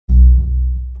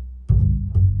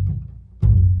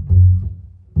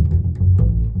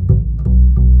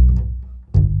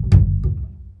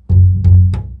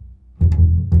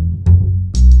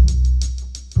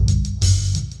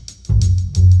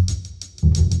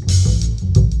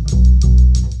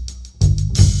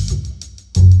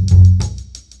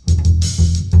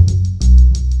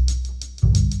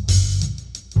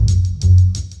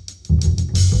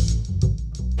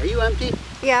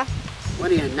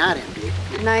Plenty and not empty.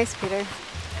 Nice, Peter.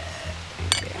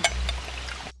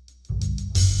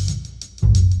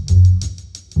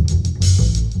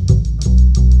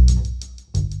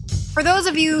 For those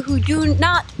of you who do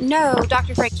not know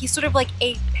Dr. Frank, he's sort of like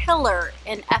a pillar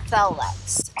in FL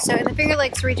Lakes. So in the Finger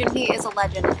Lakes region, he is a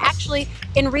legend. And actually,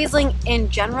 in Riesling in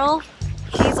general,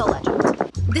 he's a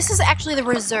legend. This is actually the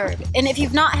reserve. And if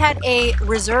you've not had a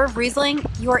reserve Riesling,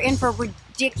 you are in for a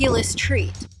ridiculous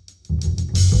treat.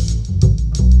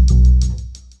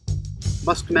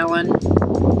 Muskmelon,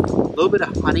 a little bit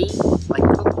of honey, like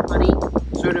cooked honey,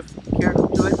 sort of character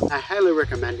to it. I highly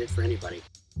recommend it for anybody.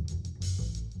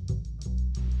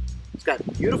 It's got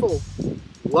beautiful,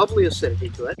 lovely acidity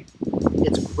to it.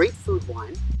 It's grapefruit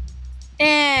wine.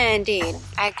 Indeed,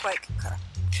 I quite concur.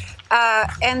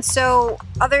 And so,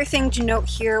 other thing to note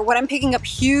here, what I'm picking up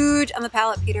huge on the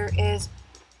palate, Peter, is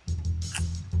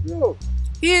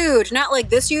huge. Not like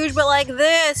this huge, but like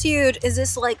this huge. Is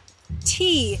this like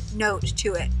tea note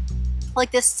to it?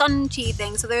 Like this sun tea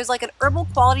thing. So there's like an herbal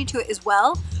quality to it as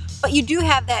well. But you do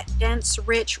have that dense,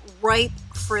 rich, ripe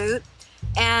fruit.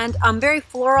 And very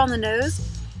floral on the nose.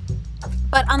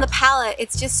 But on the palate,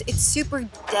 it's super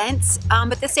dense.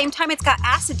 But at the same time, it's got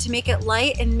acid to make it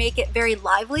light and make it very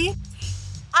lively.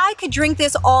 I could drink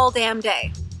this all damn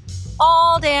day.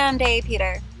 All damn day,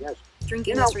 Peter. Yes.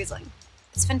 Drinking this Riesling.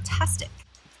 It's fantastic.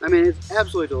 I mean, it's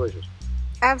absolutely delicious.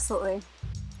 Absolutely.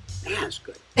 Man, it's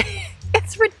good.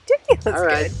 It's ridiculous all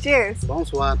right. good. Cheers.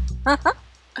 Bonsoir.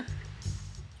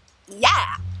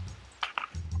 Yeah.